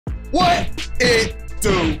What it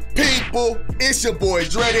do, people? It's your boy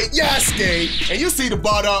Dreaded Yasuke, and you see the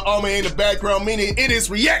bottom armor in the background, meaning it is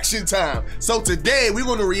reaction time. So today we're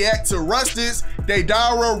going to react to RUSTAGE's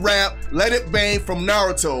DEIDARA rap "Let It Bang" from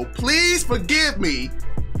Naruto. Please forgive me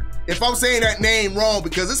if I'm saying that name wrong,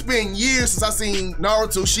 because it's been years since I've seen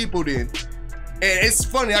Naruto Shippuden. And it's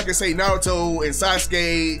funny, I can say Naruto and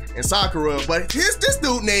Sasuke and Sakura, but this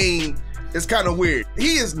dude name is kind of weird.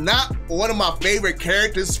 He is not one of my favorite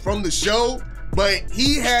characters from the show, but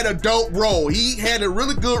he had a dope role. He had a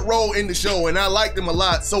really good role in the show, and I liked him a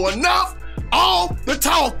lot. So enough all the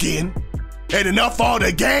talking and enough all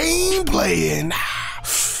the game playing.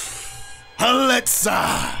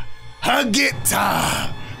 Alexa, her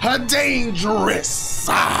guitar, her dangerous.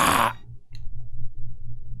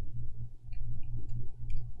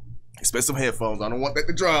 Expensive headphones. I don't want that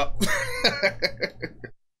to drop.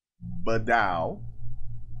 Badow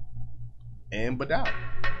and Badow.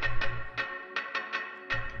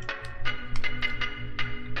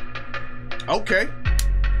 Okay.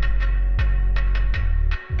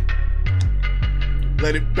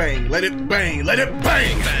 Let it bang, let it bang, let it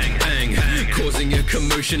bang. Bang, bang, bang. Causing a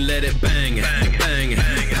commotion, let it bang, bang, bang.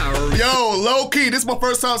 Power. Yo, low key, this is my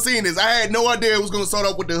first time seeing this. I had no idea it was gonna start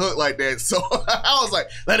off with the hook like that. So I was like,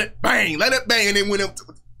 let it bang, and then went up to,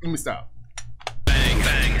 let me stop. Bang,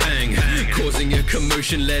 bang, bang. Causing a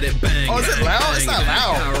commotion, let it bang. Oh, is it loud? Bang, it's not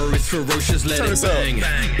loud. Power is ferocious, let it bang.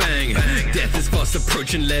 Bang, bang, bang. Death is fast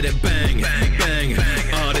approaching, let it bang. Bang, bang,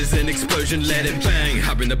 bang. Art is an explosion, let it bang.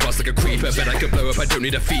 I bring the boss like a creeper, bet I could blow up, I don't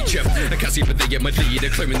need a feature. I can't see, but they get my leader,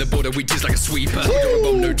 claiming the border, we just like a sweeper. Got a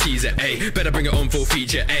bomb, no teaser, ayy. Better bring it on full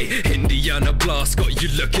feature, ayy. Indiana blast, got you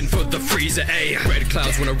looking for the freezer, ayy. Red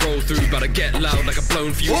clouds when I roll through, but I get loud like a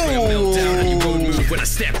blown fuse. Bring a meltdown, and you won't move when I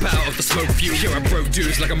step out of the smoke fume. Here I broke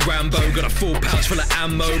dudes like I'm Rambo, got a full pouch full of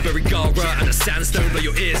ammo, berry Gara and a sandstone, blow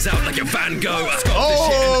your ears out like a Van Gogh.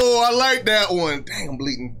 Oh, I like that one. Dang, I'm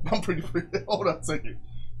bleeding. I'm pretty. Hold on a second.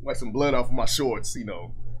 Like some blood off of my shorts, you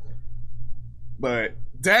know. But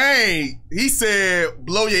dang, he said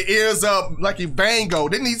blow your ears up like a Van Gogh.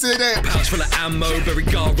 Didn't he say that? Pouch full of ammo, berry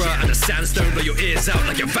Gara and a sandstone, blow your ears out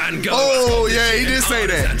like a Van Gogh. Oh yeah, he did say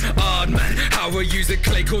that. Odd man, how I use a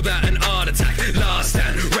clay, call that an art attack. Last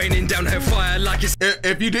stand, raining down hellfire like it's.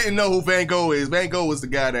 If you didn't know who Van Gogh is the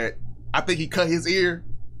guy that I think he cut his ear,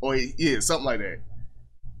 or yeah, something like that.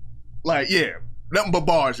 Like yeah, nothing but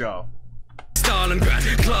bars, y'all.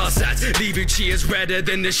 Stalingrad, class acts, leave you cheers redder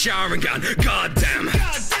than the Sharingan. Goddamn.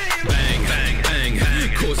 Bang, bang, bang.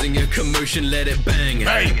 Causing a commotion, let it bang.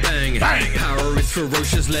 Bang, bang, bang. Power is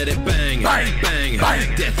ferocious, let it bang. Bang, bang,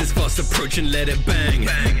 bang. Death is fast approaching, let it bang.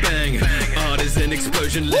 Bang, bang. Art is an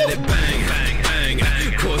explosion, let it bang. Bang, bang.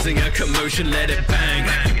 Causing a commotion, let it bang.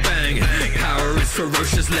 Bang, power is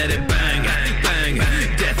ferocious, let it bang. Bang,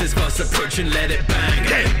 death is fast approaching, let it bang.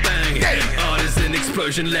 Bang, art is an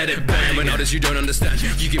explosion, let it bang. When artists you don't understand,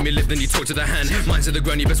 you give me lip, then you talk to the hand. Minds to the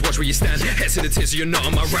ground, you best watch where you stand. Heads to the tears, so you're not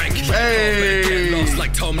on my rank. Hey. Get lost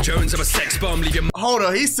like Tom Jones, I'm a sex bomb, leave your. Hold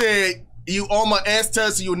on, he said you on my ass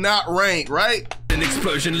test, so you're not ranked, right? An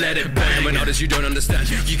explosion, let it bang. When artists you don't understand,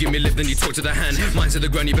 you give me lip, then you talk to the hand. Minds to the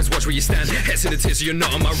ground, you best watch where you stand. Heads to the tears, so you're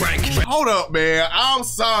not on my rank. Hold up, man. I'm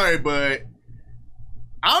sorry, but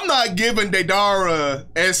I'm not giving DEIDARA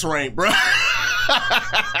S rank, bro.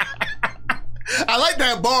 I like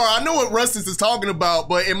that bar. I know what Rustis is talking about,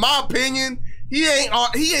 but in my opinion, he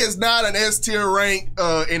is not an S tier rank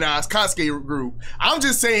in our Yasuke group. I'm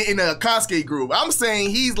just saying in a Yasuke group. I'm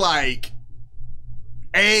saying he's like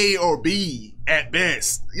A or B at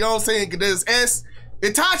best. You know what I'm saying? Because S,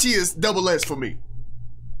 Itachi is double S for me.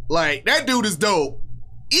 Like that dude is dope.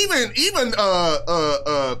 Even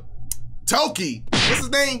Toki, what's his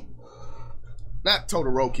name? Not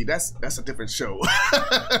Todoroki. That's a different show.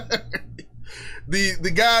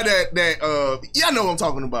 the guy that yeah, I know what I'm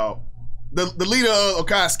talking about. The leader of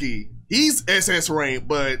Akatsuki, he's SS rank,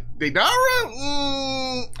 but DEIDARA,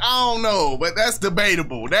 I don't know, but that's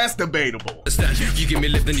debatable. That's debatable. You give me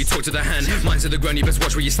lip, then you talk to the hand. Minds to the ground, you best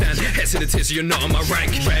watch where you stand. Heads to the tears, so you're not on my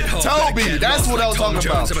rank. Red hot, Toby, that's what I was talking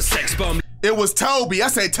about. I'm a sex bomb. It was Toby. I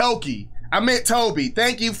said Toki. I meant Toby.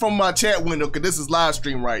 Thank you from my chat window, because this is live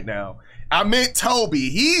stream right now. I meant Toby.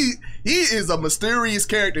 He is a mysterious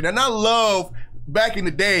character, and I love back in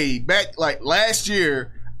the day, back like last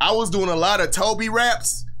year, I was doing a lot of Toby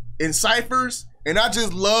raps and ciphers, and I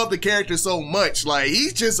just love the character so much. Like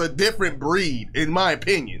he's just a different breed, in my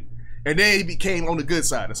opinion. And then he became on the good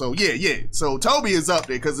side. So yeah. So Toby is up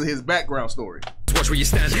there because of his background story. watch where you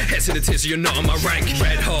stand. Heads in the tears, so you're not on my rank.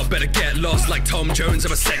 Red hot, better get lost like Tom Jones.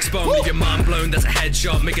 I'm a sex bomb, leave your mind blown. That's a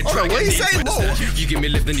headshot, make a dragon. What you say? You give me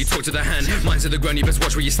lip, then you talk to the hand. Mine's to the ground, you best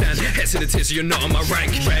watch where you stand. Heads in the tears, so you're not on my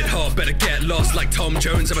rank. Red hot, better get lost like Tom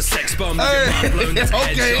Jones. I'm a sex bomb, leave your mind blown. That's a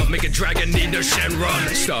headshot, make a dragon, need no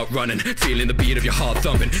Shenron. Start running, feeling the beat of your heart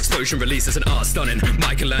thumping. Explosion releases an art stunning.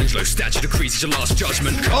 Michelangelo, statue decreases your last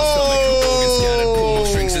judgment. Pull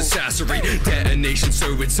strings and sassery. Detonation,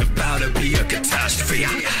 so it's about to be a catastrophe.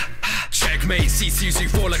 Checkmate, sees you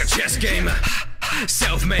fall like a chess game.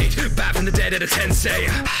 Self-made, back from the dead at a tensei.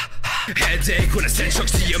 Headache when I send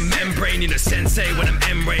shocks to your membrane. You know sensei when I'm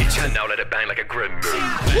enraged. And now let it bang like a grim moon.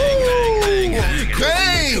 Bang, bang,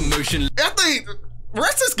 bang. Commotion. I think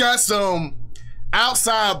Rustage's got some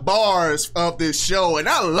outside bars of this show, and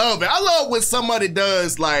I love it. I love when somebody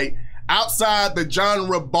does like outside the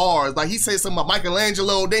genre bars. Like he said something about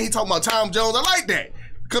Michelangelo, then he talking about Tom Jones. I like that.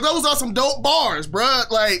 Cause those are some dope bars, bruh.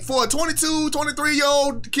 Like for a 22,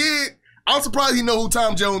 23-year-old kid, I'm surprised he know who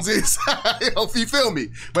Tom Jones is. If you feel me.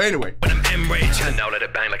 But anyway. When I'm enraged, and now let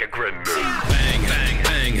it bang like a grim moon. Bang, bang,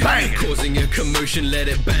 bang, bang. Causing a commotion, let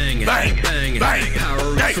it bang. Bang, bang, bang.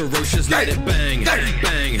 Power is ferocious, let it bang. Bang,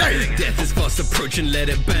 bang. Death is fast approaching, let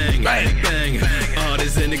it bang. Bang, bang. Art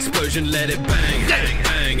is an explosion, let it bang. Bang,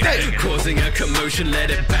 bang. Causing a commotion, let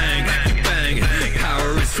it bang. Bang.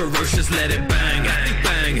 Power is ferocious, let it bang.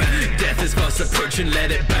 Bang. Death is fast approaching,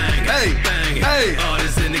 let it bang. Bang. Art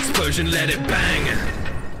is an explosion, let it bang.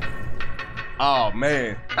 Oh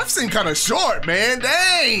man, that seemed kind of short, man.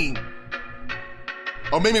 Dang.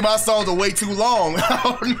 Or maybe my songs are way too long.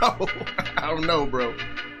 I don't know, bro.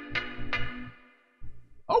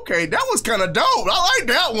 Okay, that was kind of dope. I like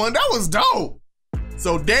that one. That was dope.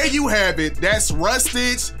 So there you have it. That's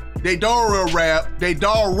Rustage, DEIDARA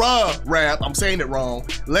rap. I'm saying it wrong.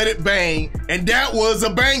 Let it bang. And that was a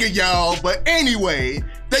banger, y'all. But anyway,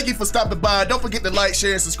 thank you for stopping by. Don't forget to like,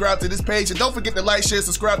 share, and subscribe to this page. And don't forget to like, share,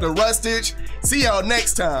 subscribe to Rustage. See y'all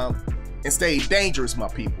next time. And stay dangerous, my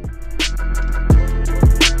people.